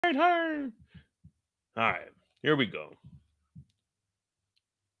fight her. All right, here we go.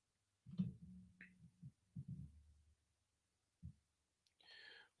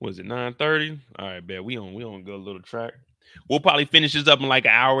 Was it 9:30? All right, bet we on a good little track. We'll probably finish this up in like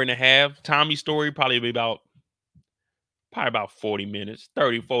an hour and a half. Tommy's story probably be about 40 minutes,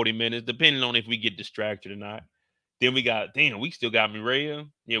 30, 40 minutes, depending on if we get distracted or not. Then we still got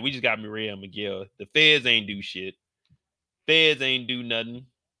Miriam. Yeah, we just got Miriam and Miguel. The feds ain't do shit. Feds ain't do nothing.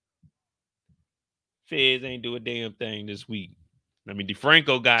 Feds ain't do a damn thing this week. I mean,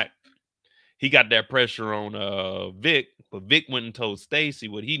 DeFranco got that pressure on Vic, but Vic went and told Stacy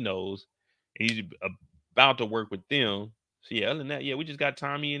what he knows. And he's about to work with them. So yeah, other than that, yeah, we just got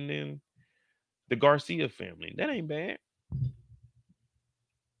Tommy and then the Garcia family. That ain't bad.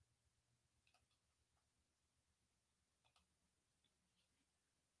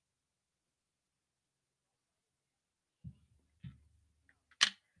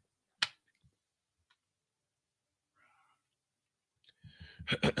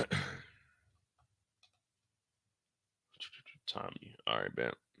 Tommy. All right,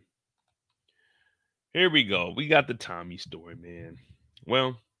 man. Here we go. We got the Tommy story, man.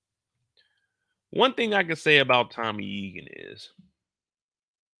 Well, one thing I can say about Tommy Egan is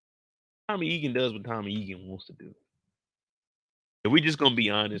Tommy Egan does what Tommy Egan wants to do. If we just gonna be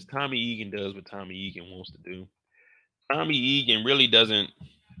honest, Tommy Egan does what Tommy Egan wants to do. Tommy Egan really doesn't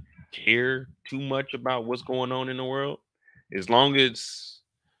care too much about what's going on in the world. As long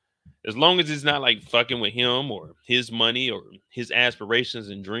as it's not like fucking with him or his money or his aspirations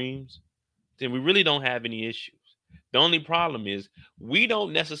and dreams, then we really don't have any issues. The only problem is we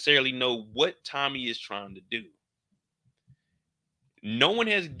don't necessarily know what Tommy is trying to do. No one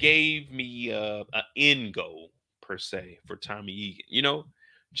has gave me an end goal per se for Tommy Egan. You know,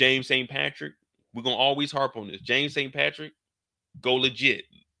 James St. Patrick, we're going to always harp on this. James St. Patrick, go legit.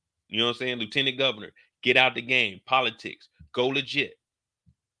 You know what I'm saying? Lieutenant Governor, get out the game. Politics, go legit.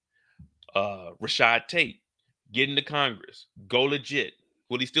 Rashad Tate, get into Congress, go legit.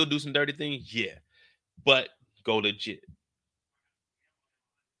 Will he still do some dirty things? Yeah, but go legit.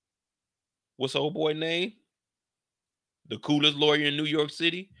 What's the old boy name? The coolest lawyer in New York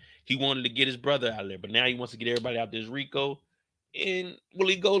City. He wanted to get his brother out of there, but now he wants to get everybody out this Rico. And will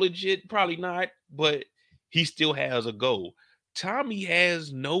he go legit? Probably not, but he still has a goal. Tommy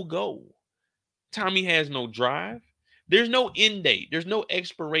has no goal. Tommy has no drive. There's no end date. There's no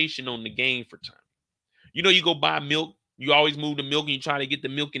expiration on the game for Tommy. You know, you go buy milk. You always move the milk and you try to get the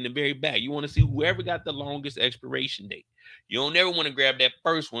milk in the very back. You want to see whoever got the longest expiration date. You don't ever want to grab that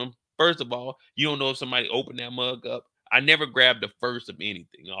first one. First of all, you don't know if somebody opened that mug up. I never grab the first of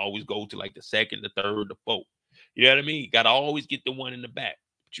anything. I always go to like the second, the third, the fourth. You know what I mean? You got to always get the one in the back.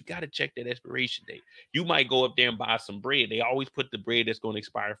 But you got to check that expiration date. You might go up there and buy some bread. They always put the bread that's going to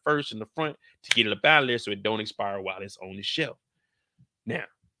expire first in the front to get it up out of there so it don't expire while it's on the shelf. Now,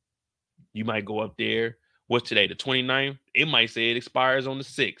 you might go up there. What's today, the 29th? It might say it expires on the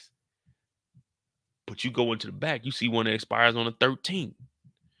 6th. But you go into the back, you see one that expires on the 13th.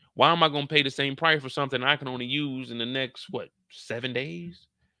 Why am I going to pay the same price for something I can only use in the next, 7 days?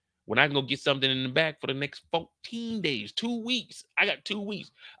 When I can go get something in the back for the next 14 days, 2 weeks. I got 2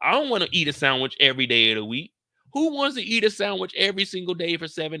 weeks. I don't want to eat a sandwich every day of the week. Who wants to eat a sandwich every single day for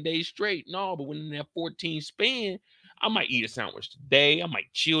 7 days straight? No, but when in that 14 span, I might eat a sandwich today. I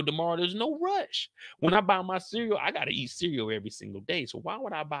might chill tomorrow. There's no rush. When I buy my cereal, I got to eat cereal every single day. So why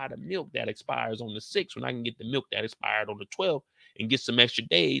would I buy the milk that expires on the 6th when I can get the milk that expired on the 12th and get some extra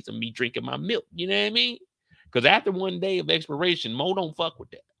days of me drinking my milk? You know what I mean? Because after 1 day of expiration, Mo don't fuck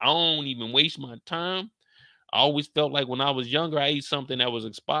with that. I don't even waste my time. I always felt like when I was younger, I ate something that was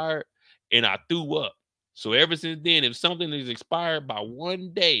expired and I threw up. So ever since then, if something is expired by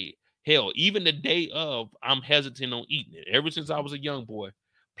 1 day, hell, even the day of, I'm hesitant on eating it. Ever since I was a young boy,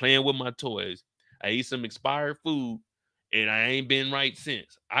 playing with my toys, I ate some expired food, and I ain't been right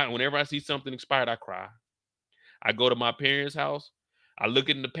since. Whenever I see something expired, I cry. I go to my parents' house, I look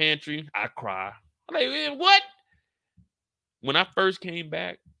in the pantry, I cry. I'm like, man, what? When I first came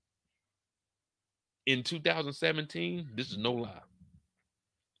back in 2017, this is no lie.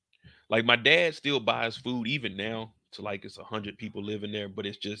 Like, my dad still buys food even now to like it's 100 people living there, but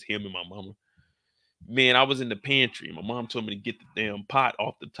it's just him and my mama. Man, I was in the pantry. My mom told me to get the damn pot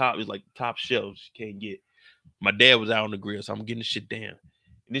off the top. It's like the top shelves you can't get. My dad was out on the grill, so I'm getting the shit down.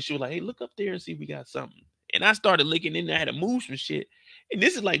 And then she was like, hey, look up there and see if we got something. And I started looking in there. I had to move some shit. And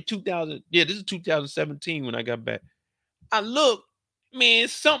this is like 2000. Yeah, this is 2017 when I got back. I looked, man,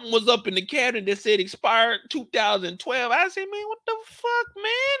 something was up in the cabinet that said expired 2012. I said, man, what the fuck,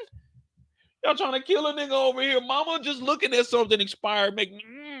 man? Y'all trying to kill a nigga over here, mama? Just looking at something expired, make me,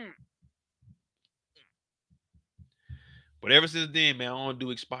 But ever since then, man, I don't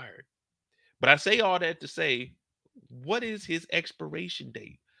do expired. But I say all that to say, what is his expiration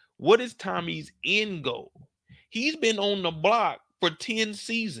date? What is Tommy's end goal? He's been on the block for 10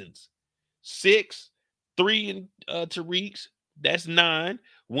 seasons. 6, 3 in Tariq's. That's 9.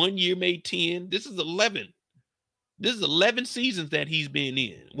 1 year made 10. This is 11. This is 11 seasons that he's been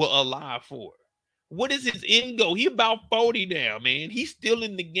in. Well, alive for. What is his end goal? He about 40 now, man. He's still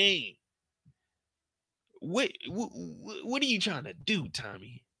in the game. What are you trying to do,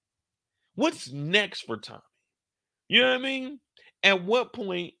 Tommy? What's next for Tommy? You know what I mean? At what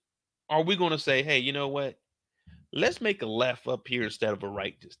point are we going to say, hey, you know what? Let's make a left up here instead of a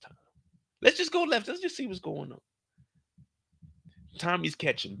right this time. Let's just go left. Let's just see what's going on. Tommy's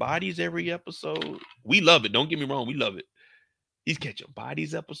catching bodies every episode. We love it. Don't get me wrong. We love it. He's catching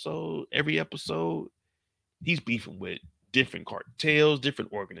bodies every episode. He's beefing with different cartels,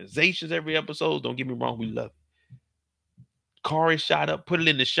 different organizations every episode. Don't get me wrong. We love it. Car is shot up, put it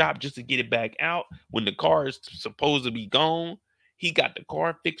in the shop just to get it back out. When the car is supposed to be gone, he got the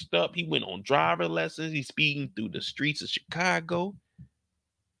car fixed up. He went on driver lessons. He's speeding through the streets of Chicago.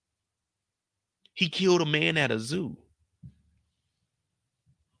 He killed a man at a zoo.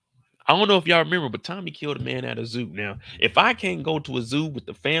 I don't know if y'all remember, but Tommy killed a man at a zoo. Now, if I can't go to a zoo with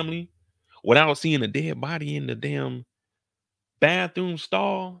the family without seeing a dead body in the damn bathroom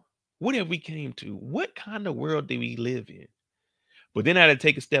stall, what have we came to? What kind of world do we live in? But then I had to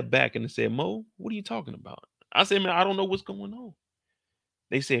take a step back and say, Mo, what are you talking about? I said, man, I don't know what's going on.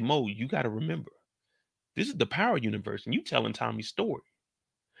 They said, Mo, you got to remember, this is the Power Universe, and you telling Tommy's story.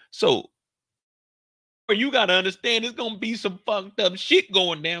 So you got to understand there's going to be some fucked up shit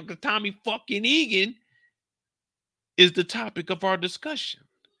going down because Tommy fucking Egan is the topic of our discussion.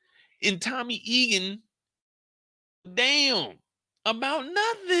 And Tommy Egan, damn, about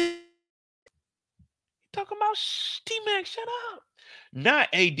nothing. Talking about D-Mac, shut up. Not,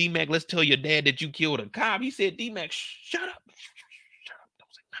 hey, D-Mac, let's tell your dad that you killed a cop. He said, D-Mac, shut up. Shut up.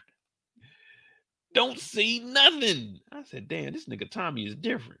 Don't say nothing. Don't say nothing. I said, damn, this nigga Tommy is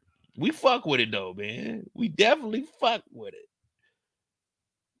different. We fuck with it, though, man. We definitely fuck with it.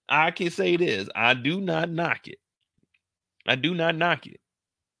 I can say this. I do not knock it. I do not knock it.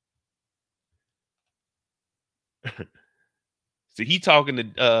 See, he talking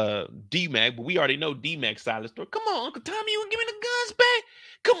to D-Mac, but we already know D-Mac's side of the story. Come on, Uncle Tommy, you want to give me the guns back?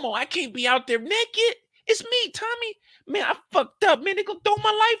 Come on, I can't be out there naked. It's me, Tommy. Man, I fucked up, man. They gonna throw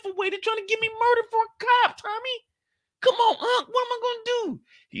my life away. They're trying to get me murdered for a cop, Tommy. Come on, Unc, what am I gonna do?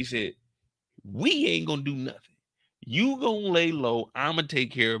 He said, we ain't gonna do nothing. You gonna lay low. I'm gonna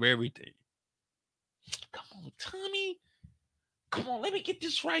take care of everything. Come on, Tommy. Come on, let me get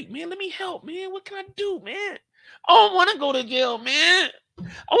this right, man. Let me help, man. What can I do, man? I don't want to go to jail, man.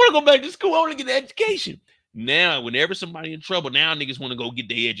 I want to go back to school. I want to get the education. Now, whenever somebody in trouble, now niggas want to go get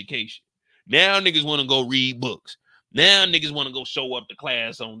their education. Now niggas want to go read books. Now niggas want to go show up to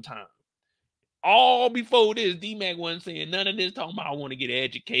class on time. All before this, D-Mac wasn't saying none of this, talking about I want to get an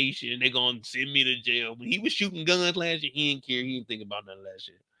education. They're going to send me to jail. When he was shooting guns last year, he didn't care. He didn't think about none of that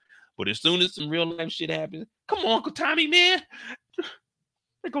shit. But as soon as some real life shit happens, come on, Uncle Tommy, man.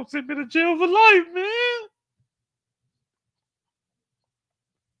 They're going to send me to jail for life, man.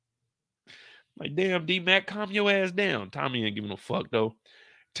 Like, damn, D-Mac, calm your ass down. Tommy ain't giving no fuck, though.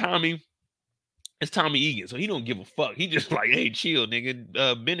 Tommy, it's Tommy Egan, so he don't give a fuck. He just like, hey, chill, nigga.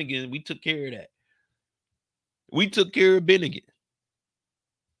 Bennigan, we took care of that. We took care of Bennigan.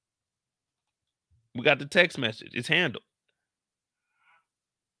 We got the text message. It's handled.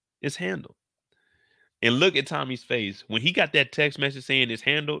 It's handled. And look at Tommy's face. When he got that text message saying it's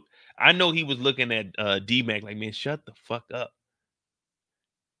handled, I know he was looking at D-Mac like, man, shut the fuck up.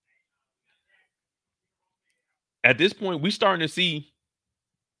 At this point, we're starting to see,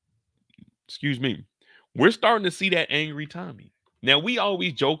 we're starting to see that angry Tommy. Now, we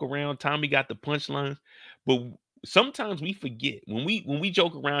always joke around, Tommy got the punchlines, but sometimes we forget. When we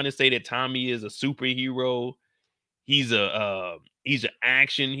joke around and say that Tommy is a superhero, he's an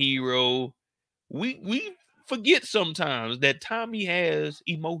action hero, we forget sometimes that Tommy has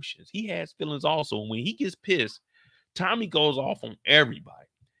emotions. He has feelings also. When he gets pissed, Tommy goes off on everybody.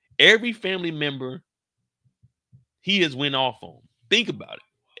 Every family member he has went off on. Think about it.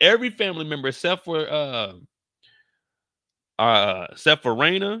 Every family member except for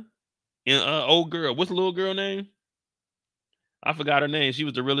Raina and old girl. What's the little girl name? I forgot her name. She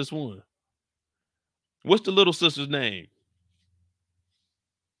was the realest one. What's the little sister's name?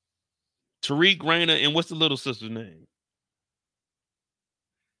 Tariq, Raina, and what's the little sister's name?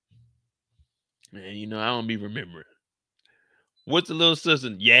 Man, you know, I don't be remembering. What's the little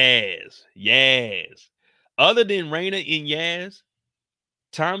sister? Yes. Other than Raina and Yaz,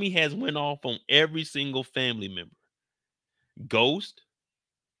 Tommy has went off on every single family member. Ghost,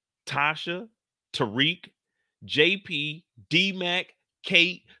 Tasha, Tariq, JP, D-Mac,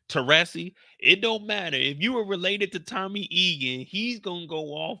 Kate, Teresi. It don't matter. If you were related to Tommy Egan, he's going to go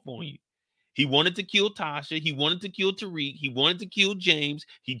off on you. He wanted to kill Tasha. He wanted to kill Tariq. He wanted to kill James.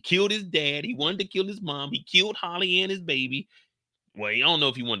 He killed his dad. He wanted to kill his mom. He killed Holly and his baby. Well, I don't know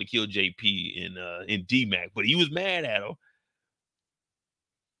if he wanted to kill JP and D-Mac, but he was mad at him.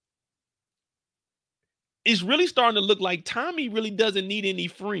 It's really starting to look like Tommy really doesn't need any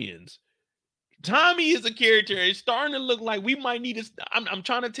friends. Tommy is a character. It's starting to look like we might need to. I'm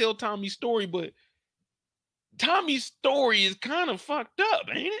trying to tell Tommy's story, but Tommy's story is kind of fucked up,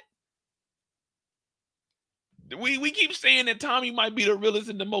 ain't it? We keep saying that Tommy might be the realest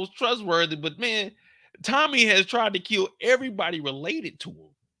and the most trustworthy, but man, Tommy has tried to kill everybody related to him.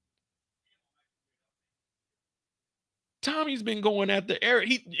 Tommy's been going after Eric.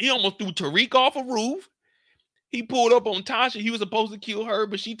 He almost threw Tariq off a roof. He pulled up on Tasha. He was supposed to kill her,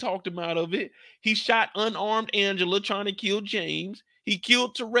 but she talked him out of it. He shot unarmed Angela trying to kill James. He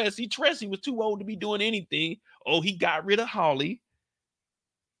killed Teresi. Teresi was too old to be doing anything. Oh, he got rid of Holly.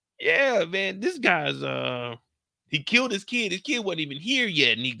 Yeah, man, this guy's he killed his kid. His kid wasn't even here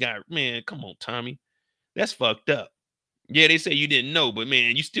yet, and he got, man, come on, Tommy. That's fucked up. Yeah, they say you didn't know, but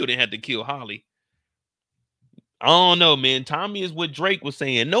man, you still didn't have to kill Holly. I don't know, man. Tommy is what Drake was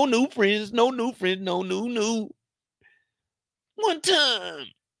saying. No new friends, no new friends, no new. One time.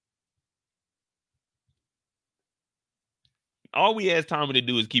 All we ask Tommy to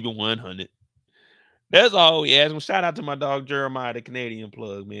do is keep it 100. That's all we ask him. Shout out to my dog Jeremiah, the Canadian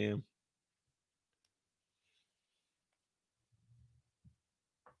plug, man.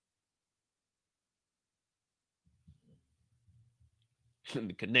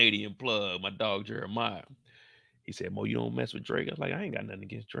 The Canadian plug, my dog Jeremiah. He said, Mo, you don't mess with Drake. I was like, I ain't got nothing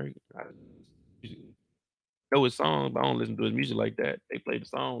against Drake. I know his songs, but I don't listen to his music like that. They play the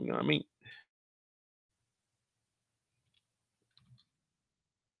song, you know what I mean?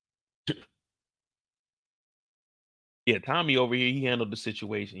 Yeah, Tommy over here, he handled the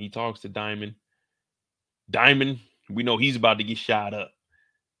situation. He talks to Diamond. Diamond, we know he's about to get shot up.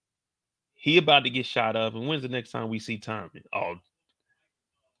 He about to get shot up. And when's the next time we see Tommy? Oh,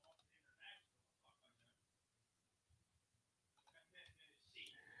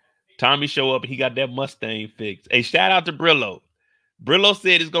 Tommy show up. He got that Mustang fixed. Hey, shout out to Brillo. Brillo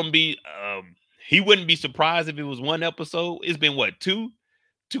said it's gonna be. He wouldn't be surprised if it was one episode. It's been what, two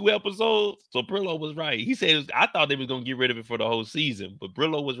episodes. So Brillo was right. He said I thought they was gonna get rid of it for the whole season, but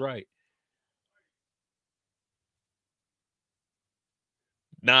Brillo was right.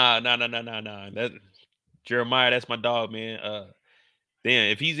 Nah. That Jeremiah, that's my dog, man.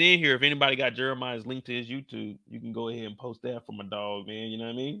 Damn, if he's in here, if anybody got Jeremiah's link to his YouTube, you can go ahead and post that for my dog, man. You know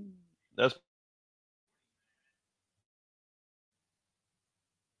what I mean? That's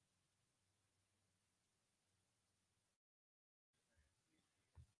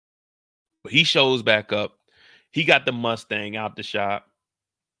he shows back up. He got the Mustang out the shop.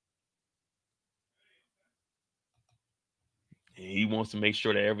 He wants to make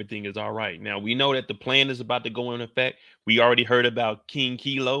sure that everything is all right. Now, we know that the plan is about to go in effect. We already heard about King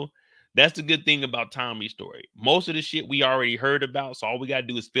Kilo. That's the good thing about Tommy's story. Most of the shit we already heard about, so all we got to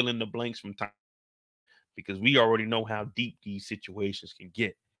do is fill in the blanks from time because we already know how deep these situations can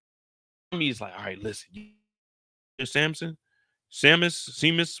get. Tommy's like, all right, listen, Sampson,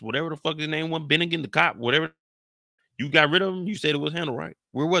 Seamus, whatever the fuck his name was, Bennigan, the cop, whatever. You got rid of him. You said it was handled right.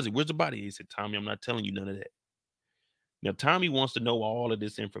 Where was it? Where's the body? He said, Tommy, I'm not telling you none of that. Now, Tommy wants to know all of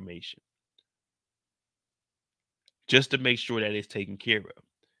this information just to make sure that it's taken care of.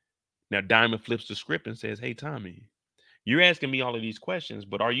 Now, Diamond flips the script and says, hey, Tommy, you're asking me all of these questions,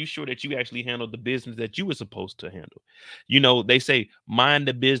 but are you sure that you actually handled the business that you were supposed to handle? You know, they say, mind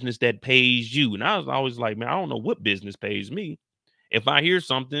the business that pays you. And I was always like, man, I don't know what business pays me. If I hear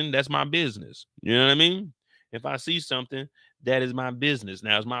something, that's my business. You know what I mean? If I see something, that is my business.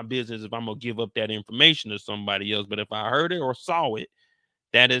 Now, it's my business if I'm going to give up that information to somebody else. But if I heard it or saw it,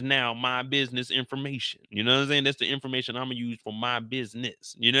 that is now my business information. You know what I'm saying? That's the information I'm going to use for my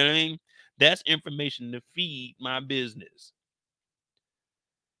business. You know what I mean? That's information to feed my business.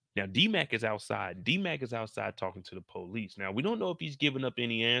 Now, D-Mac is outside. D-Mac is outside talking to the police. Now, we don't know if he's giving up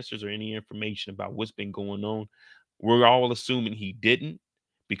any answers or any information about what's been going on. We're all assuming he didn't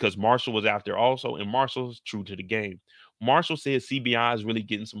because Marshall was out there also, and Marshall's true to the game. Marshall says CBI is really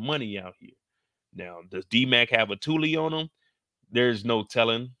getting some money out here. Now, does D-Mac have a toolie on him? There's no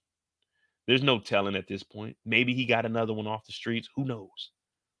telling. There's no telling at this point. Maybe he got another one off the streets. Who knows?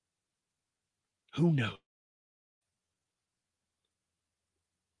 Who knows?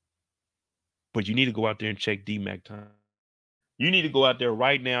 But you need to go out there and check D-Mac time. You need to go out there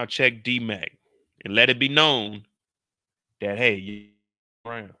right now, check D-Mac, and let it be known that, hey, you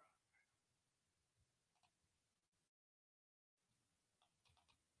around.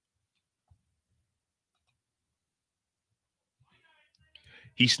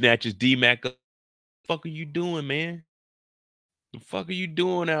 He snatches D-Mac up. What the fuck are you doing, man? The fuck are you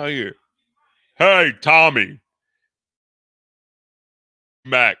doing out here? Hey, Tommy.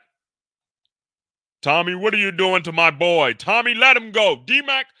 Mac. Tommy, what are you doing to my boy? Tommy, let him go.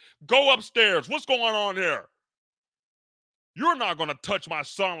 D-Mac, go upstairs. What's going on here? You're not going to touch my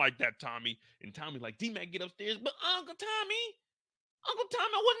son like that, Tommy. And Tommy's like, D-Mac, get upstairs. But Uncle Tommy, I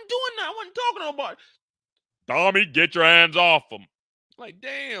wasn't doing that. I wasn't talking about. Tommy, get your hands off him. Like,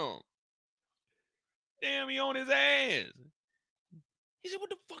 damn. Damn, he on his ass. He said, what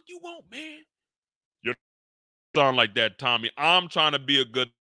the fuck you want, man? You sound like that, Tommy. I'm trying to be a good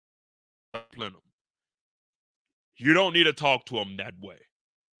Flynn. You don't need to talk to him that way.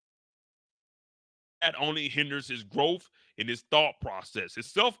 That only hinders his growth in his thought process. His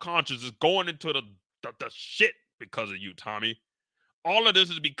self-conscious is going into the shit because of you, Tommy. All of this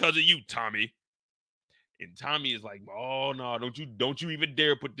is because of you, Tommy. And Tommy is like, oh no, don't you even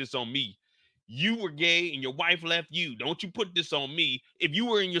dare put this on me. You were gay and your wife left you. Don't you put this on me. If you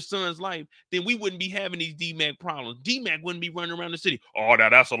were in your son's life, then we wouldn't be having these D-Mac problems. D-Mac wouldn't be running around the city. Oh,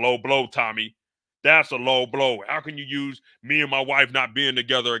 that's a low blow, Tommy. That's a low blow. How can you use me and my wife not being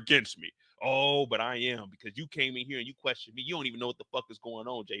together against me? Oh, but I am, because you came in here and you questioned me. You don't even know what the fuck is going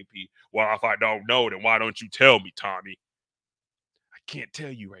on, JP. Well, if I don't know, then why don't you tell me, Tommy? I can't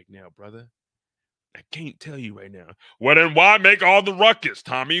tell you right now, brother. I can't tell you right now. Well, then why make all the ruckus,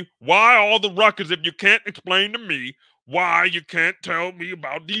 Tommy? Why all the ruckus if you can't explain to me why you can't tell me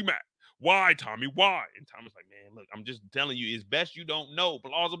about D-Mac? Why, Tommy? Why? And Tommy's like, man, look, I'm just telling you, it's best you don't know.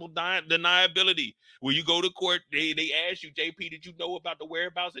 Plausible deniability. When you go to court, they ask you, JP, did you know about the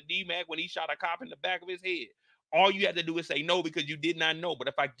whereabouts of D-Mac when he shot a cop in the back of his head? All you have to do is say no because you did not know. But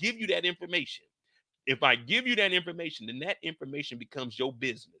if I give you that information, then that information becomes your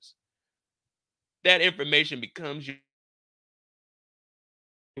business. That information becomes your.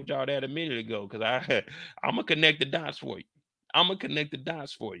 Y'all that a minute ago, because I'm gonna connect the dots for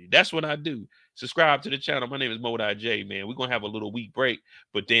you. That's what I do. Subscribe to the channel. My name is Mo.J, man. We're gonna have a little week break,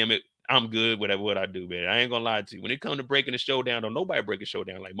 but damn it, I'm good with what I do, man. I ain't gonna lie to you. When it comes to breaking the show down, don't nobody break a show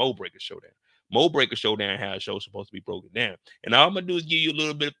down like Mo break a show down. Mo break a show down how a show's supposed to be broken down. And all I'm gonna do is give you a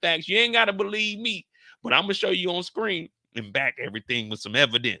little bit of facts. You ain't gotta believe me, but I'm gonna show you on screen and back everything with some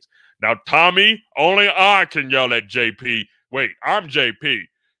evidence. Now, Tommy, only I can yell at JP. Wait, I'm JP.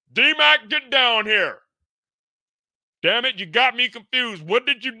 D-Mac, get down here. Damn it, you got me confused. What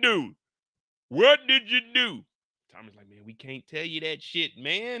did you do? Tommy's like, man, we can't tell you that shit,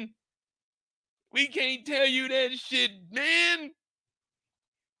 man. We can't tell you that shit, man.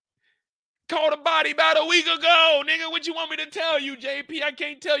 Caught a body about a week ago, nigga. What you want me to tell you, JP? I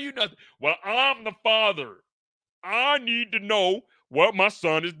can't tell you nothing. Well, I'm the father. I need to know what my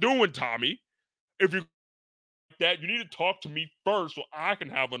son is doing, Tommy. If you that, you need to talk to me first so I can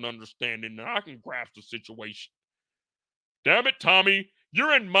have an understanding and I can grasp the situation. Damn it, Tommy.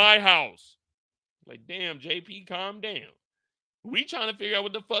 You're in my house. Like, damn, JP, calm down. We trying to figure out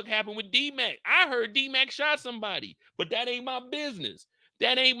what the fuck happened with D-Mac. I heard D-Mac shot somebody, but that ain't my business.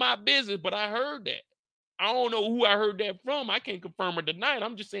 But I heard that. I don't know who I heard that from. I can't confirm or deny it.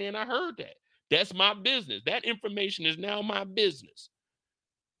 I'm just saying I heard that. That's my business. That information is now my business.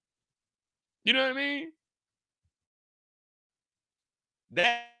 You know what I mean?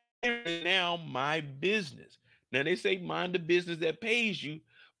 That is now my business. Now they say mind the business that pays you,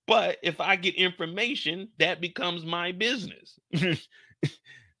 but if I get information, that becomes my business. And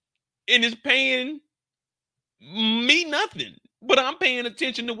it's paying me nothing, but I'm paying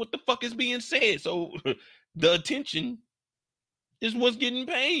attention to what the fuck is being said. So the attention is what's getting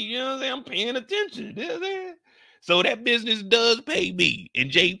paid. You know what I'm saying? I'm paying attention. You know what I'm saying? So that business does pay me.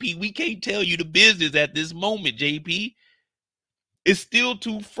 And JP, we can't tell you the business at this moment, JP. It's still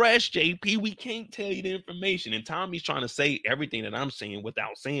too fresh, JP. We can't tell you the information. And Tommy's trying to say everything that I'm saying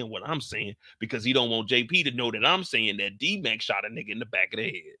without saying what I'm saying because he don't want JP to know that I'm saying that D-Mac shot a nigga in the back of the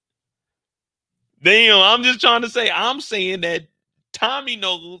head. Damn, I'm just trying to say, I'm saying that Tommy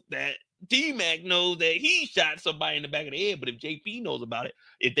knows that D-Mac knows that he shot somebody in the back of the head. But if JP knows about it,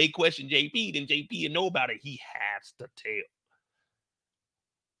 if they question JP, then JP will know about it. He has to tell.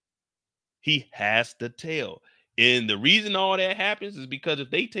 He has to tell. And the reason all that happens is because if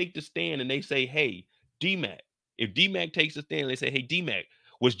they take the stand and they say, hey, D-Mac, if D-Mac takes the stand and they say, hey, D-Mac,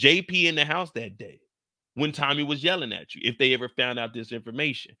 was JP in the house that day? when Tommy was yelling at you, if they ever found out this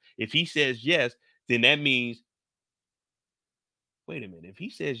information. If he says yes, then that means, wait a minute. If he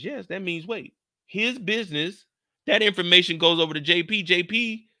says yes, that means, wait, his business, that information goes over to JP.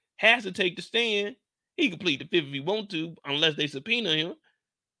 JP has to take the stand. He can plead the fifth if he want to, unless they subpoena him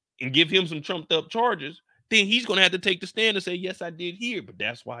and give him some trumped up charges. Then he's going to have to take the stand and say, yes, I did hear. But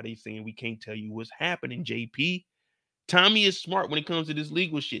that's why they saying we can't tell you what's happening, JP. Tommy is smart when it comes to this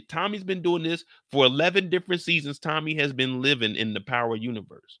legal shit. Tommy's been doing this for 11 different seasons. Tommy has been living in the Power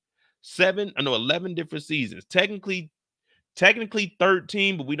universe. 11 different seasons. Technically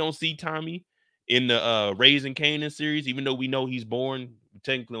 13, but we don't see Tommy in the Raising Kanan series, even though we know he's born. We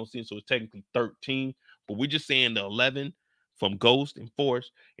technically don't see him, so it's technically 13. But we're just saying the 11 from Ghost and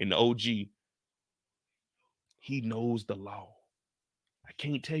Force and the OG. He knows the law. I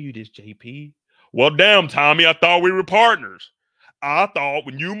can't tell you this, JP. Well, damn, Tommy, I thought we were partners. I thought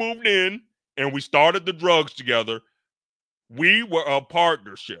when you moved in and we started the drugs together, we were a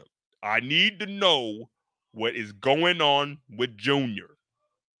partnership. I need to know what is going on with Junior.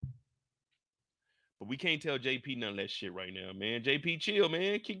 But we can't tell JP none of that shit right now, man. JP, chill,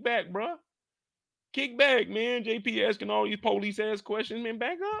 man. Kick back, bro. Kick back, man. JP asking all these police-ass questions, man.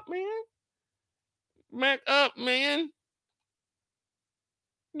 Back up, man. Back up, man.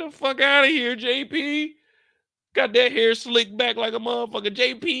 The fuck out of here, JP. Got that hair slicked back like a motherfucker.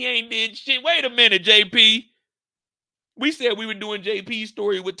 JP ain't did shit. Wait a minute, JP. We said we were doing JP's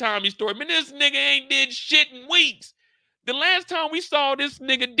story with Tommy's story. Man, this nigga ain't did shit in weeks. The last time we saw this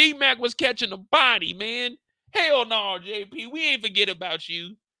nigga, D-Mac was catching a body, man. Hell no, JP. We ain't forget about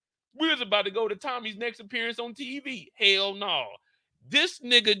you. We was about to go to Tommy's next appearance on TV. Hell no. This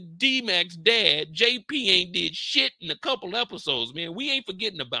nigga D-Mac's dad, JP, ain't did shit in a couple episodes, man. We ain't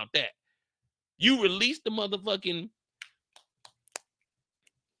forgetting about that. You released the motherfucking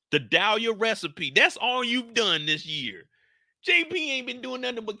the Dahlia recipe. That's all you've done this year. JP ain't been doing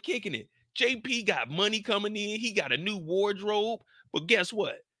nothing but kicking it. JP got money coming in. He got a new wardrobe. But guess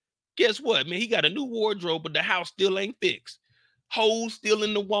what? Guess what, man? He got a new wardrobe, but the house still ain't fixed. Holes still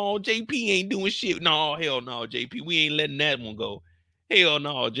in the wall. JP ain't doing shit. No, hell no, JP. We ain't letting that one go. Hell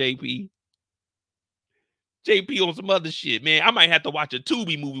no, JP. JP on some other shit, man. I might have to watch a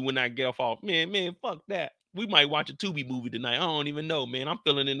Tubi movie when I get off. Man, fuck that. We might watch a Tubi movie tonight. I don't even know, man. I'm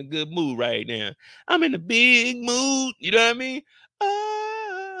feeling in a good mood right now. I'm in a big mood. You know what I mean?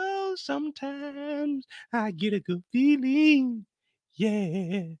 Oh, sometimes I get a good feeling. Yeah.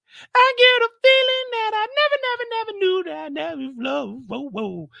 I get a feeling that I never knew that I never loved. Whoa,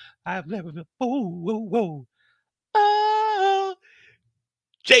 whoa. I've never been. Whoa. Oh.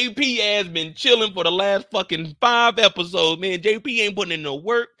 JP has been chilling for the last fucking 5 episodes, man. JP ain't putting in no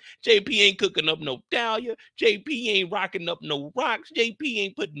work. JP ain't cooking up no Dahlia. JP ain't rocking up no rocks. JP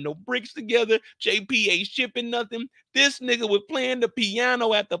ain't putting no bricks together. JP ain't shipping nothing. This nigga was playing the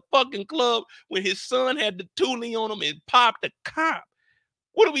piano at the fucking club when his son had the toolie on him and popped a cop.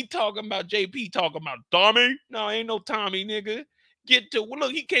 What are we talking about? JP talking about Tommy? No, ain't no Tommy, nigga. Get to, well,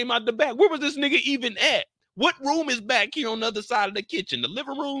 look, he came out the back. Where was this nigga even at? What room is back here on the other side of the kitchen? The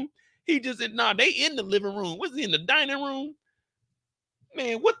living room? He just said, nah, they in the living room. What's he in the dining room?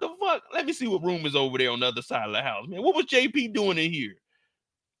 Man, what the fuck? Let me see what room is over there on the other side of the house, man. What was JP doing in here?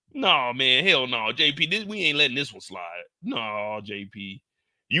 No, man, hell no, JP. We ain't letting this one slide. No, JP.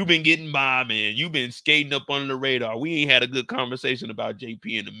 You been getting by, man. You been skating up under the radar. We ain't had a good conversation about JP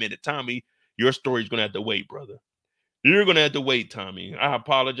in a minute. Tommy, your story's gonna have to wait, brother. You're going to have to wait, Tommy. I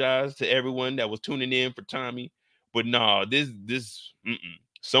apologize to everyone that was tuning in for Tommy. But nah,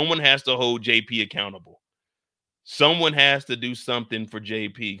 someone has to hold JP accountable. Someone has to do something for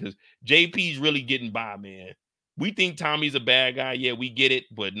JP because JP's really getting by, man. We think Tommy's a bad guy. Yeah, we get it.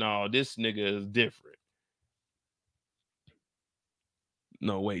 But no, this nigga is different.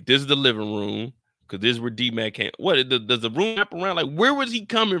 No, wait. This is the living room because this is where D-Mac came. What? Does the room wrap around? Like, where was he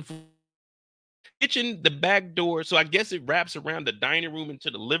coming from? Kitchen, the back door. So I guess it wraps around the dining room into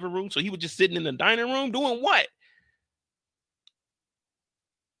the living room. So he was just sitting in the dining room doing what?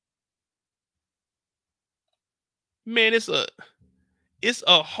 Man, it's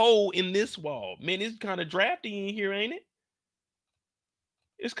a hole in this wall. Man, it's kind of drafty in here, ain't it?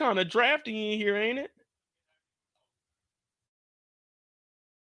 It's kind of drafty in here, ain't it?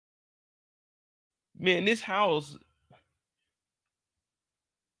 Man, this house.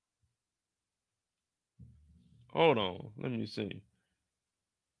 Hold on. Let me see.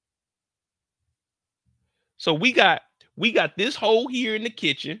 So we got this hole here in the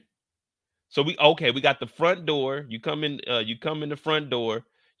kitchen. So we got the front door. You come in the front door,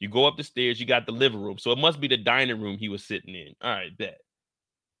 you go up the stairs, you got the living room. So it must be the dining room he was sitting in. All right, bet.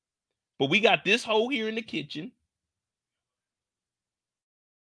 But we got this hole here in the kitchen.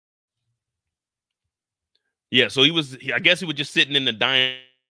 Yeah, so I guess he was just sitting in the dining.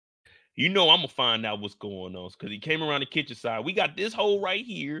 You know I'm going to find out what's going on because he came around the kitchen side. We got this hole right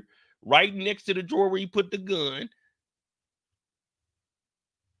here, right next to the drawer where he put the gun.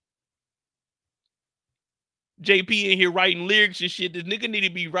 JP in here writing lyrics and shit. This nigga need to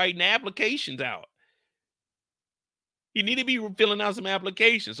be writing applications out. He need to be filling out some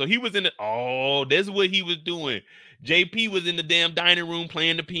applications. So he was in the, oh, that's what he was doing. JP was in the damn dining room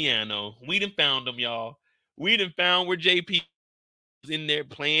playing the piano. We done found him, y'all. We done found where JP was in there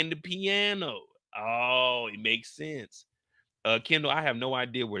playing the piano. Oh, it makes sense. Kendall, I have no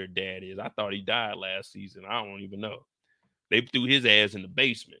idea where their dad is. I thought he died last season. I don't even know. They threw his ass in the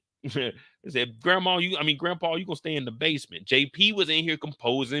basement. They said, Grandpa, you gonna stay in the basement. JP was in here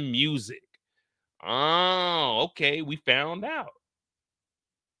composing music. Oh, okay. We found out.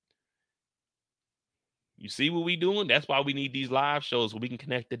 You see what we doing? That's why we need these live shows where we can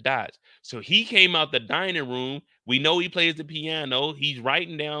connect the dots. So he came out the dining room. We know he plays the piano. He's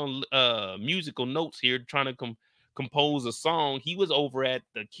writing down musical notes here, trying to compose a song. He was over at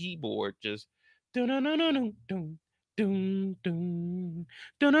the keyboard just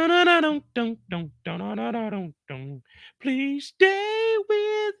please stay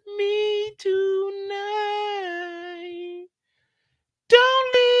with me tonight.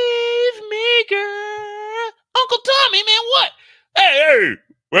 Don't leave me, girl. Uncle Tommy, man, what? Hey,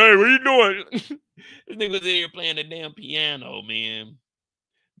 what are you doing? This nigga was in here playing the damn piano, man.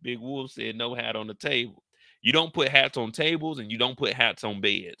 Big Wolf said no hat on the table. You don't put hats on tables and you don't put hats on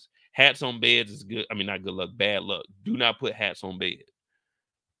beds. Hats on beds is good. I mean, not good luck, bad luck. Do not put hats on beds.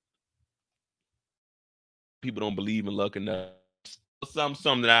 People don't believe in luck enough.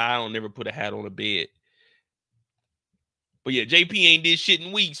 Something that I don't never put a hat on a bed. But yeah, JP ain't did shit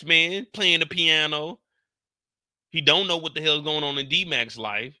in weeks, man. Playing the piano. He don't know what the hell's going on in D-Mac's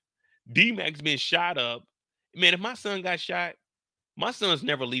life. D-Mac's been shot up. Man, if my son got shot, my son's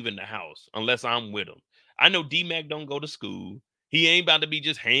never leaving the house unless I'm with him. I know D-Mac don't go to school. He ain't about to be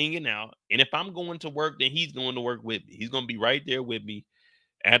just hanging out. And if I'm going to work, then he's going to work with me. He's going to be right there with me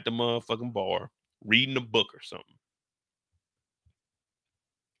at the motherfucking bar, reading a book or something.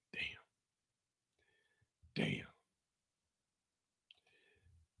 Damn.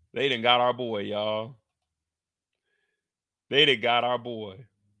 They done got our boy, y'all. They done got our boy.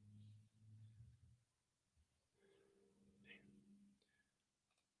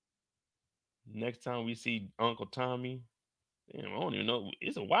 Next time we see Uncle Tommy, damn, I don't even know.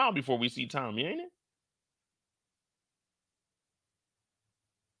 It's a while before we see Tommy, ain't it?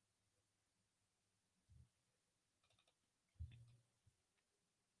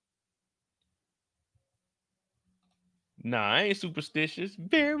 Nah, I ain't superstitious.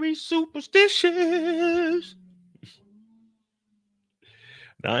 Very superstitious.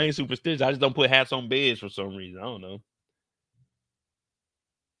 Nah, I ain't superstitious. I just don't put hats on beds for some reason. I don't know.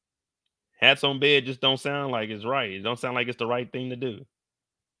 Hats on bed just don't sound like it's right. It don't sound like it's the right thing to do.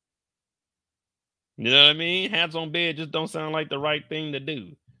 You know what I mean? Hats on bed just don't sound like the right thing to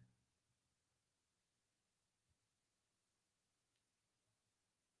do.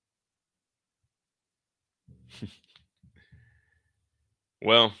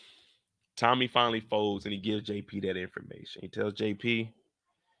 Well, Tommy finally folds and he gives JP that information. He tells JP,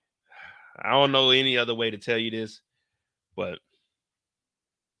 I don't know any other way to tell you this, but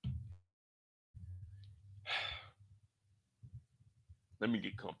let me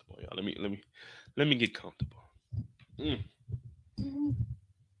get comfortable, y'all. Let me get comfortable.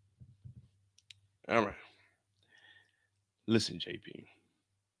 All right. Listen, JP.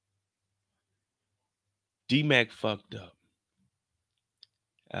 D-Mac fucked up.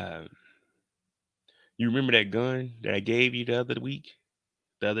 You remember that gun that I gave you the other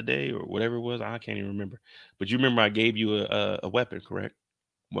day, or whatever it was? I can't even remember. But you remember I gave you a weapon, correct?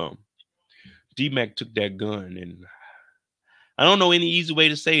 Well, D-Mac took that gun, and I don't know any easy way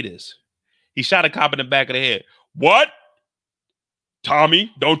to say this. He shot a cop in the back of the head. What?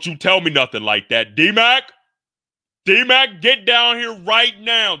 Tommy, don't you tell me nothing like that. D-Mac? D-Mac, get down here right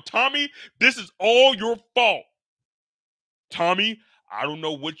now. Tommy, this is all your fault. Tommy, I don't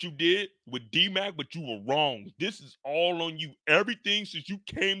know what you did with D-Mac, but you were wrong. This is all on you. Everything since you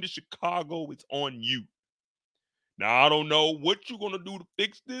came to Chicago is on you. Now, I don't know what you're going to do to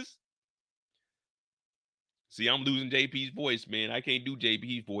fix this. See, I'm losing JP's voice, man. I can't do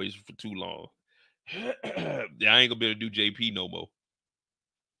JP's voice for too long. I ain't going to be able to do JP no more.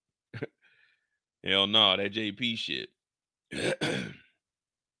 Hell no, that JP shit.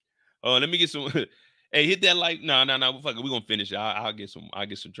 Oh, let me get some. Hey, hit that like. No. Fuck it. We're gonna finish it. I'll get some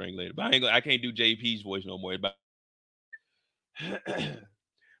drink later. But I can't do JP's voice no more. But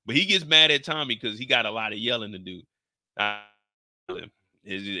he gets mad at Tommy because he got a lot of yelling to do.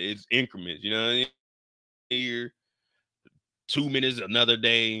 It's increments, you know what I mean? Here, 2 minutes another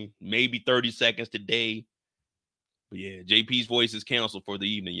day, maybe 30 seconds today. But yeah, JP's voice is canceled for the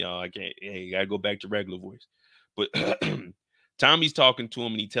evening, y'all. I can't. Hey, gotta go back to regular voice. But Tommy's talking to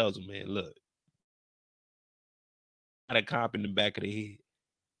him and he tells him, man, look, got a cop in the back of the head.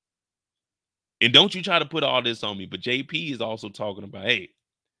 And don't you try to put all this on me. But JP is also talking about, hey,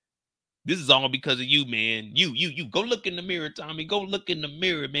 this is all because of you, man. You. Go look in the mirror, Tommy. Go look in the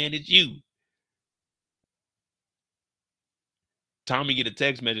mirror, man. It's you. Tommy get a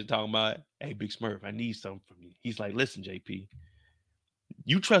text message talking about, hey, Big Smurf, I need something from you. He's like, listen, JP,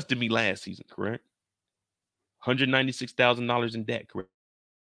 you trusted me last season, correct? $196,000 in debt, correct?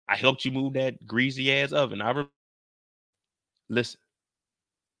 I helped you move that greasy ass oven. Listen,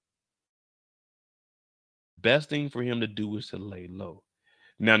 best thing for him to do is to lay low.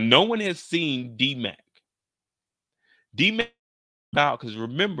 Now, no one has seen D-Mac. D-Mac out because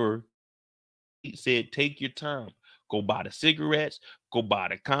remember, he said, take your time. Go buy the cigarettes. Go buy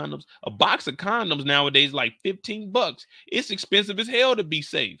the condoms. A box of condoms nowadays like $15. It's expensive as hell to be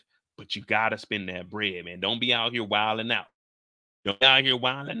safe. But you got to spend that bread, man. Don't be out here wilding out. Don't be out here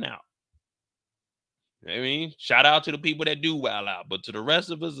wilding out. I mean, shout out to the people that do wild out. But to the rest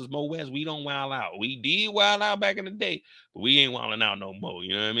of us, as Mo West, we don't wild out. We did wild out back in the day, but we ain't wilding out no more.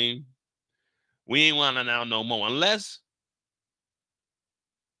 You know what I mean? We ain't wilding out no more. Unless,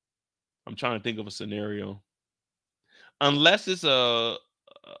 I'm trying to think of a scenario. Unless it's a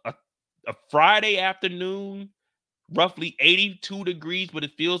Friday afternoon, roughly 82 degrees, but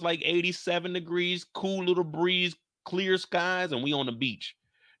it feels like 87 degrees, cool little breeze, clear skies, and we on the beach.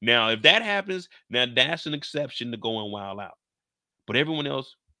 Now, if that happens, now that's an exception to going wild out. But everyone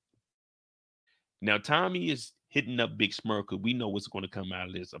else, now Tommy is hitting up Big Smurf because we know what's going to come out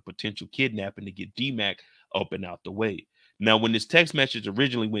of this, a potential kidnapping to get D-Mac up and out the way. Now, when this text message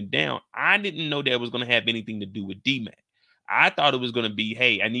originally went down, I didn't know that was going to have anything to do with D-Mac. I thought it was going to be,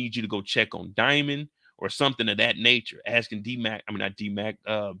 hey, I need you to go check on Diamond or something of that nature, asking Big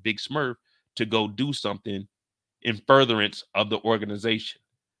Smurf to go do something in furtherance of the organization,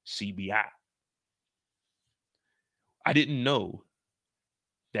 CBI. I didn't know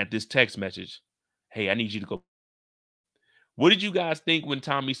that this text message, hey, I need you to go. What did you guys think when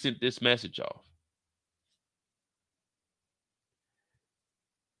Tommy sent this message off?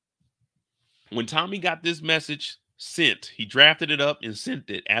 When Tommy got this message sent, he drafted it up and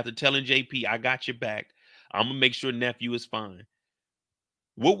sent it after telling JP, I got your back. I'm going to make sure nephew is fine.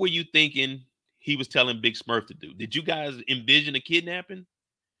 What were you thinking he was telling Big Smurf to do? Did you guys envision a kidnapping?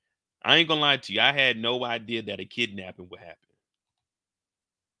 I ain't going to lie to you. I had no idea that a kidnapping would happen.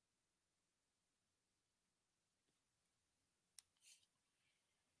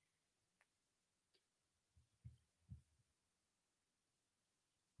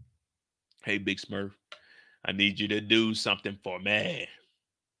 Hey, Big Smurf, I need you to do something for me.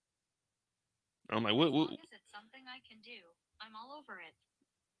 I'm like, what? Is it something I can do? I'm all over it.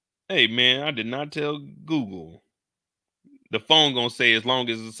 Hey, man, I did not tell Google. The phone gonna say as long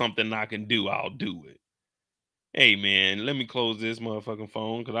as it's something I can do, I'll do it. Hey, man, let me close this motherfucking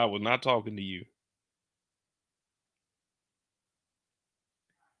phone because I was not talking to you.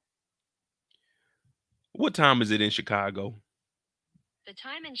 What time is it in Chicago? The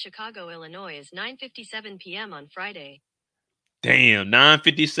time in Chicago, Illinois is 9:57 p.m. on Friday. Damn,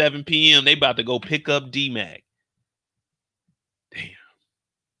 9:57 p.m. They about to go pick up D-Mac. Damn.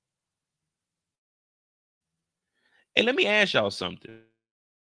 Hey, let me ask y'all something.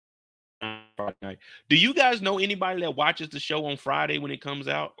 Do you guys know anybody that watches the show on Friday when it comes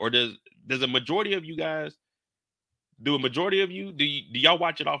out? Or does a majority of you guys, do y'all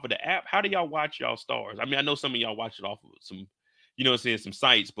watch it off of the app? How do y'all watch y'all stars? I mean, I know some of y'all watch it off of some, you know what I'm saying, some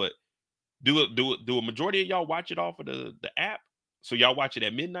sites, but do a majority of y'all watch it off of the app? So y'all watch it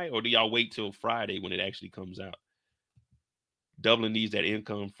at midnight, or do y'all wait till Friday when it actually comes out? Dublin needs that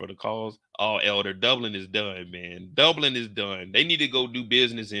income for the cause. Oh, Elder, Dublin is done, man. Dublin is done. They need to go do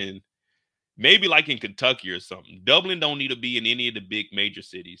business in maybe like in Kentucky or something. Dublin don't need to be in any of the big major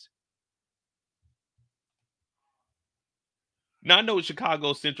cities. Now, I know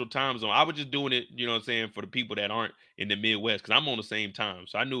Chicago Central Time Zone. I was just doing it, you know what I'm saying, for the people that aren't in the Midwest, because I'm on the same time.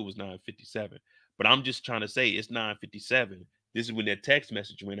 So I knew it was 9:57. But I'm just trying to say it's 9:57. This is when that text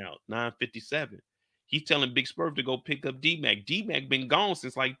message went out. 9:57. He's telling Big Smurf to go pick up D-Mac. D-Mac been gone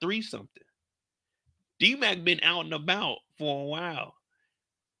since like 3-something. D-Mac been out and about for a while.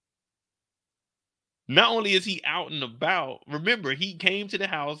 Not only is he out and about, remember, he came to the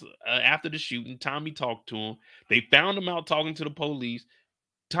house after the shooting. Tommy talked to him. They found him out talking to the police.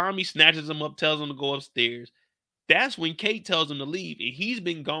 Tommy snatches him up, tells him to go upstairs. That's when Kate tells him to leave, and he's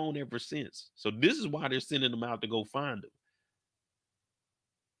been gone ever since. So this is why they're sending him out to go find him.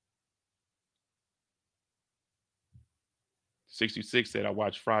 "66 said, I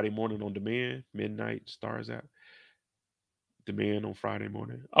watched Friday morning on demand, midnight, Starz app. Demand on Friday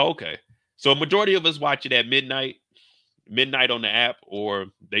morning. Oh, okay. So a majority of us watch it at midnight on the app, or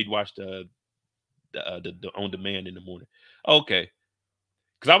they'd watch the on demand in the morning. Okay.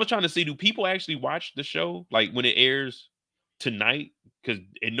 Because I was trying to see, do people actually watch the show like when it airs tonight? Because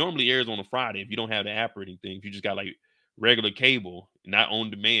it normally airs on a Friday if you don't have the app or anything. If you just got like regular cable, not on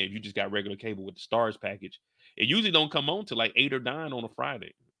demand, if you just got regular cable with the Starz package, it usually don't come on till like 8 or 9 on a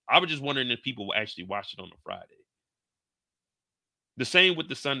Friday. I was just wondering if people will actually watch it on a Friday. The same with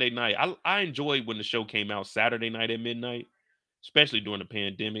the Sunday night. I enjoyed when the show came out Saturday night at midnight, especially during the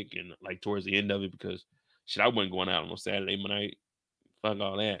pandemic and like towards the end of it, because shit, I wasn't going out on Saturday night. Fuck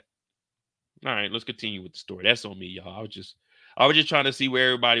all that. All right, let's continue with the story. That's on me, y'all. I was just trying to see where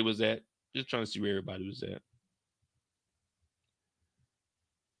everybody was at. Just trying to see where everybody was at.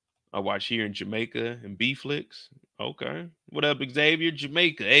 I watch here in Jamaica and B Flicks. Okay. What up, Xavier?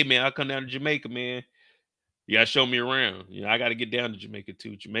 Jamaica. Hey man, I'll come down to Jamaica, man. You gotta show me around. You know, I gotta get down to Jamaica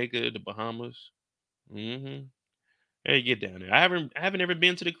too. Jamaica, the Bahamas. Mm-hmm. Hey, get down there. I haven't ever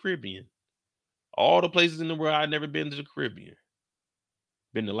been to the Caribbean. All the places in the world, I've never been to the Caribbean.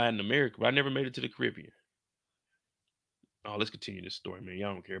 Been to Latin America, but I never made it to the Caribbean. Oh, let's continue this story, man.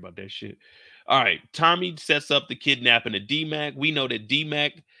 Y'all don't care about that shit. All right. Tommy sets up the kidnapping of D-Mac. We know that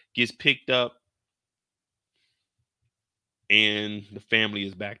D-Mac gets picked up and the family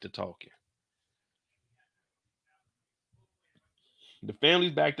is back to talking. The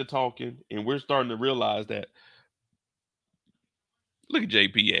family's back to talking, and we're starting to realize that. Look at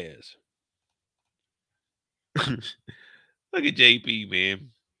JP ass. Look at JP, man.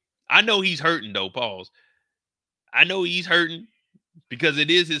 I know he's hurting though. Pause. I know he's hurting because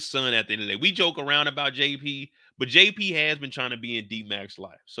it is his son at the end of the day. We joke around about JP, but JP has been trying to be in D-Mac's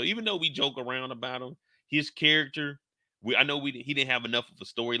life. So even though we joke around about him, his character, he didn't have enough of a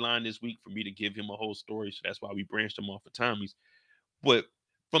storyline this week for me to give him a whole story. So that's why we branched him off of Tommy's. But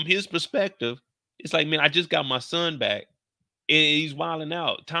from his perspective, it's like, man, I just got my son back and he's wilding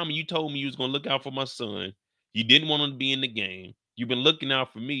out. Tommy, you told me you was going to look out for my son. You didn't want him to be in the game. You've been looking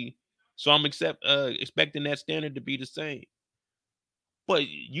out for me. So I'm expecting that standard to be the same. But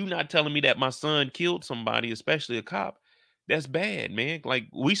you not telling me that my son killed somebody, especially a cop, that's bad, man. Like,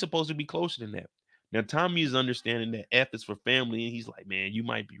 we supposed to be closer than that. Now, Tommy is understanding that F is for family, and he's like, man, you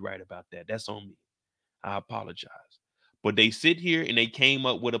might be right about that. That's on me. I apologize. But they sit here and they came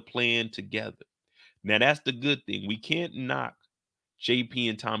up with a plan together. Now, that's the good thing. We can't knock JP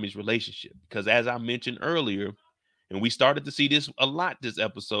and Tommy's relationship because, as I mentioned earlier, and we started to see this a lot this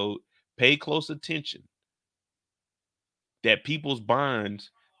episode, pay close attention that people's bonds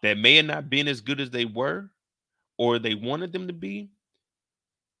that may have not been as good as they were or they wanted them to be,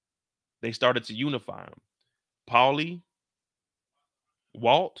 they started to unify them. Paulie,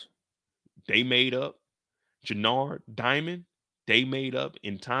 Walt, they made up. Jenard, Diamond, they made up.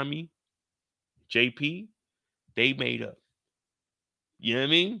 And Tommy, JP, they made up. You know what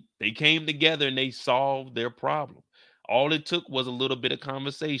I mean? They came together and they solved their problem. All it took was a little bit of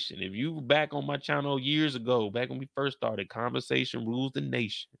conversation. If you were back on my channel years ago, back when we first started, conversation rules the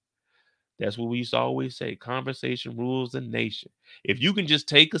nation. That's what we used to always say. Conversation rules the nation. If you can just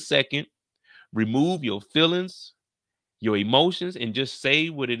take a second, remove your feelings, your emotions, and just say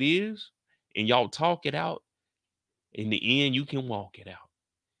what it is, and y'all talk it out, in the end, you can walk it out.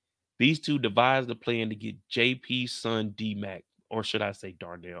 These two devised a plan to get JP's son D-Mac, or should I say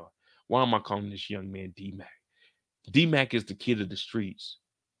Darnell? Why am I calling this young man D-Mac? D-Mac is the kid of the streets.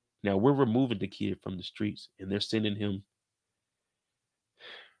 Now we're removing the kid from the streets and they're sending him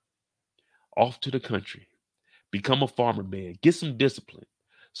off to the country. Become a farmer, man. Get some discipline.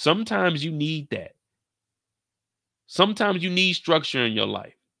 Sometimes you need that. Sometimes you need structure in your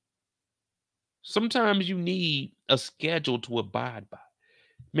life. Sometimes you need a schedule to abide by.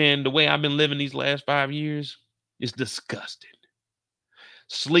 Man, the way I've been living these last 5 years is disgusting.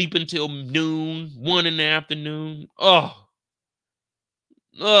 Sleep until noon, 1 in the afternoon. Oh,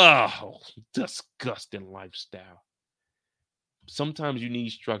 disgusting lifestyle. Sometimes you need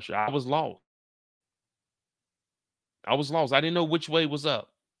structure. I was lost. I didn't know which way was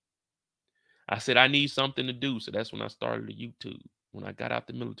up. I said, I need something to do. So that's when I started a YouTube. When I got out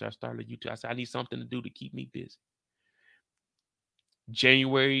the military, I started a YouTube. I said, I need something to do to keep me busy.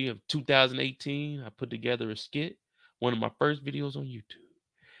 January of 2018, I put together a skit, one of my first videos on YouTube.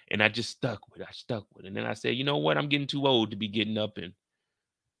 And I just stuck with it. I stuck with it. And then I said, you know what? I'm getting too old to be getting up and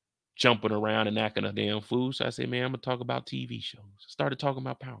jumping around and acting a damn fool. So I said, man, I'm going to talk about TV shows. I started talking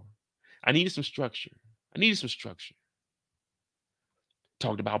about power. I needed some structure.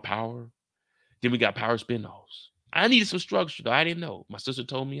 Talked about power. Then we got power spinoffs. I needed some structure, though. I didn't know. My sister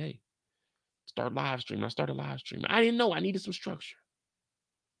told me, hey, start live streaming. I started live streaming. I didn't know. I needed some structure.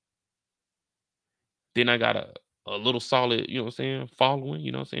 Then I got a little solid, you know what I'm saying, following,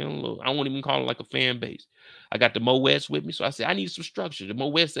 you know what I'm saying? I won't even call it like a fan base. I got the Mo West with me. So I said, I need some structure. The Mo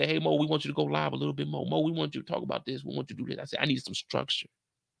West said, hey, Mo, we want you to go live a little bit more. Mo, we want you to talk about this. We want you to do this. I said, I need some structure.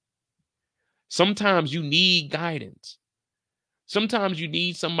 Sometimes you need guidance. Sometimes you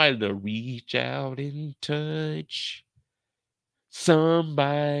need somebody to reach out and touch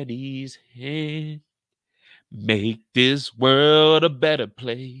somebody's hand. Make this world a better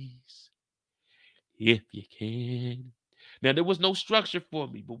place if you can. Now, there was no structure for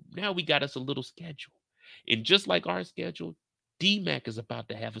me, but now we got us a little schedule. And just like our schedule, D-Mac is about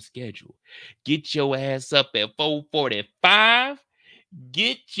to have a schedule. Get your ass up at 4:45.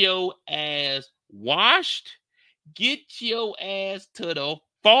 Get your ass washed. Get your ass to the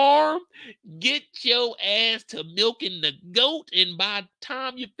farm. Get your ass to milking the goat. And by the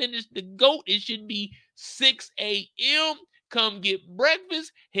time you finish the goat, it should be 6 a.m. Come get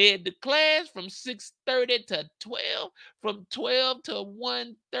breakfast. Head to class from 6:30 to 12. From 12 to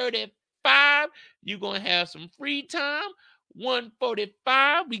 1:35. You're going to have some free time.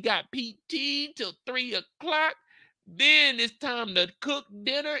 1:45. We got PT till 3 o'clock. Then it's time to cook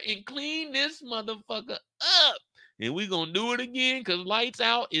dinner and clean this motherfucker up. And we're going to do it again because lights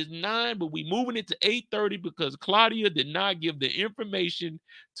out is 9, but we moving it to 8:30 because Claudia did not give the information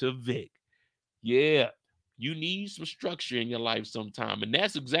to Vic. Yeah, you need some structure in your life sometime. And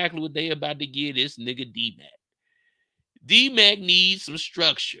that's exactly what they about to give this nigga D-Mac. D-Mac needs some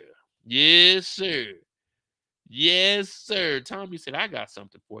structure. Yes, sir. Yes, sir. Tommy said, I got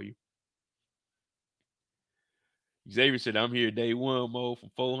something for you. Xavier said, I'm here day one, Mo, for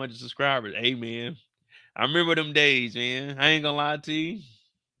 400 subscribers. Hey, man. I remember them days, man. I ain't gonna lie to you.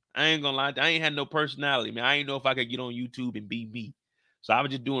 I ain't had no personality, man. I ain't know if I could get on YouTube and be me. So I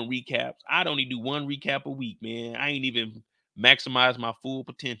was just doing recaps. I'd only do one recap a week, man. I ain't even maximize my full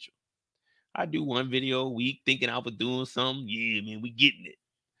potential. I do one video a week thinking I was doing something. Yeah, man, we getting it.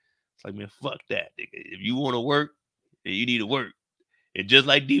 It's like, man, fuck that, nigga. If you want to work, then you need to work. And just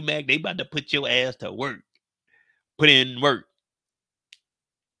like D-Mac, they about to put your ass to work. Put in work.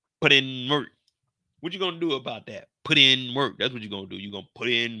 Put in work. What you gonna do about that? Put in work. That's what you're gonna do. You're gonna put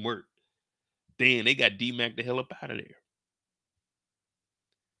in work. Then they got D-Mac the hell up out of there.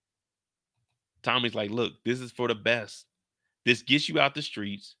 Tommy's like, look, this is for the best. This gets you out the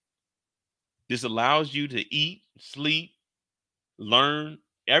streets. This allows you to eat, sleep, learn,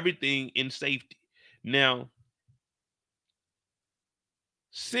 everything in safety. Now,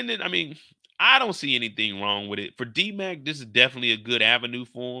 I don't see anything wrong with it. For D-Mac, this is definitely a good avenue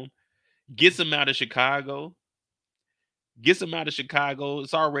for him. Gets him out of Chicago.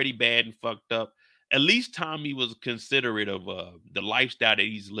 It's already bad and fucked up. At least Tommy was considerate of the lifestyle that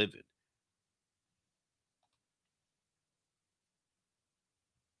he's living.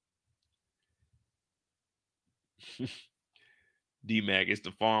 D-Mac, it's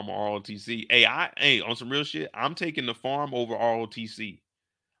the farm or ROTC. Hey, on some real shit, I'm taking the farm over ROTC.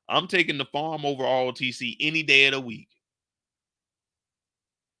 I'm taking the farm over ROTC any day of the week.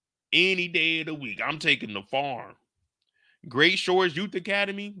 Any day of the week, I'm taking the farm. Great Shores Youth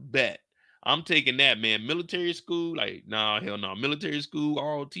Academy, bet. I'm taking that, man. Military school, like, nah, hell no. Military school,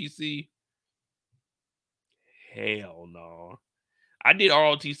 ROTC, hell no. I did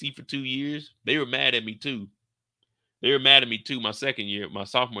ROTC for 2 years. They were mad at me too. My second year, my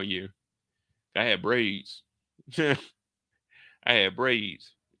sophomore year. I had braids. I had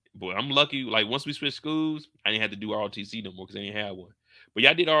braids. Boy, I'm lucky. Like, once we switched schools, I didn't have to do ROTC no more because I didn't have one. But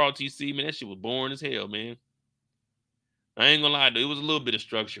y'all did ROTC, man. That shit was boring as hell, man. I ain't gonna lie, dude. It was a little bit of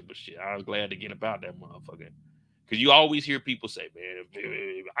structure, but shit, I was glad to get about that motherfucker. Because you always hear people say, man,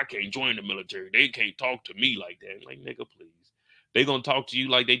 I can't join the military. They can't talk to me like that. Like, nigga, please. They gonna talk to you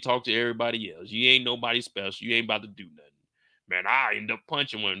like they talk to everybody else. You ain't nobody special. You ain't about to do nothing. Man, I end up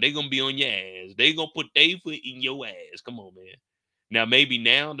punching one. They gonna be on your ass. They gonna put their foot in your ass. Come on, man. Now, maybe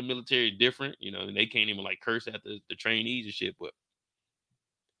now the military is different, you know, and they can't even like curse at the trainees and shit, but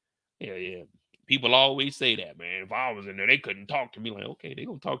yeah. People always say that, man. If I was in there, they couldn't talk to me. Like, okay, they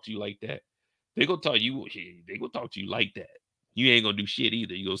gonna talk to you like that. They gonna talk to you like that. You ain't gonna do shit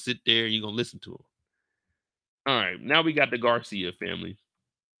either. You gonna sit there and you gonna listen to them. All right, now we got the Garcia family.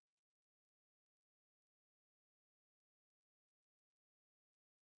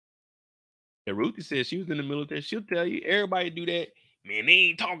 Yeah, Ruthie said she was in the military. She'll tell you, everybody do that. Man, they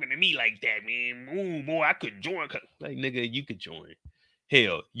ain't talking to me like that, man. Ooh, boy, I could join. Like, nigga, you could join.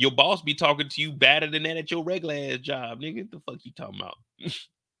 Hell, your boss be talking to you better than that at your regular ass job, nigga. What the fuck you talking about?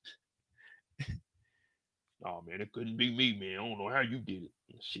 Oh, man, it couldn't be me, man. I don't know how you did it.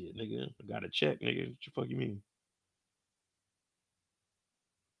 Shit, nigga. I got a check, nigga. What the fuck you mean?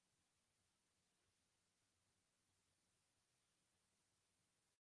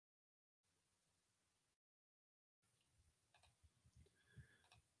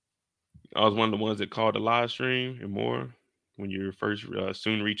 I was one of the ones that called the live stream and more when you're first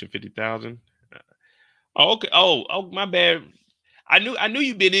soon reaching 50,000. Oh, okay. Oh, my bad. I knew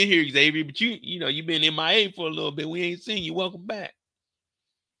you been in here, Xavier, but you know you been MIA for a little bit. We ain't seen you. Welcome back.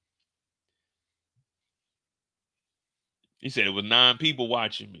 He said it was 9 people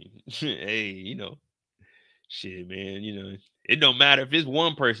watching me. Hey, you know, shit, man. You know, it don't matter if it's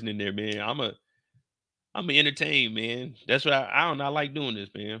one person in there, man. I'm a entertain, man. That's what I don't know. I like doing this,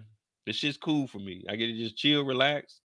 man. This shit's cool for me. I get to just chill, relax.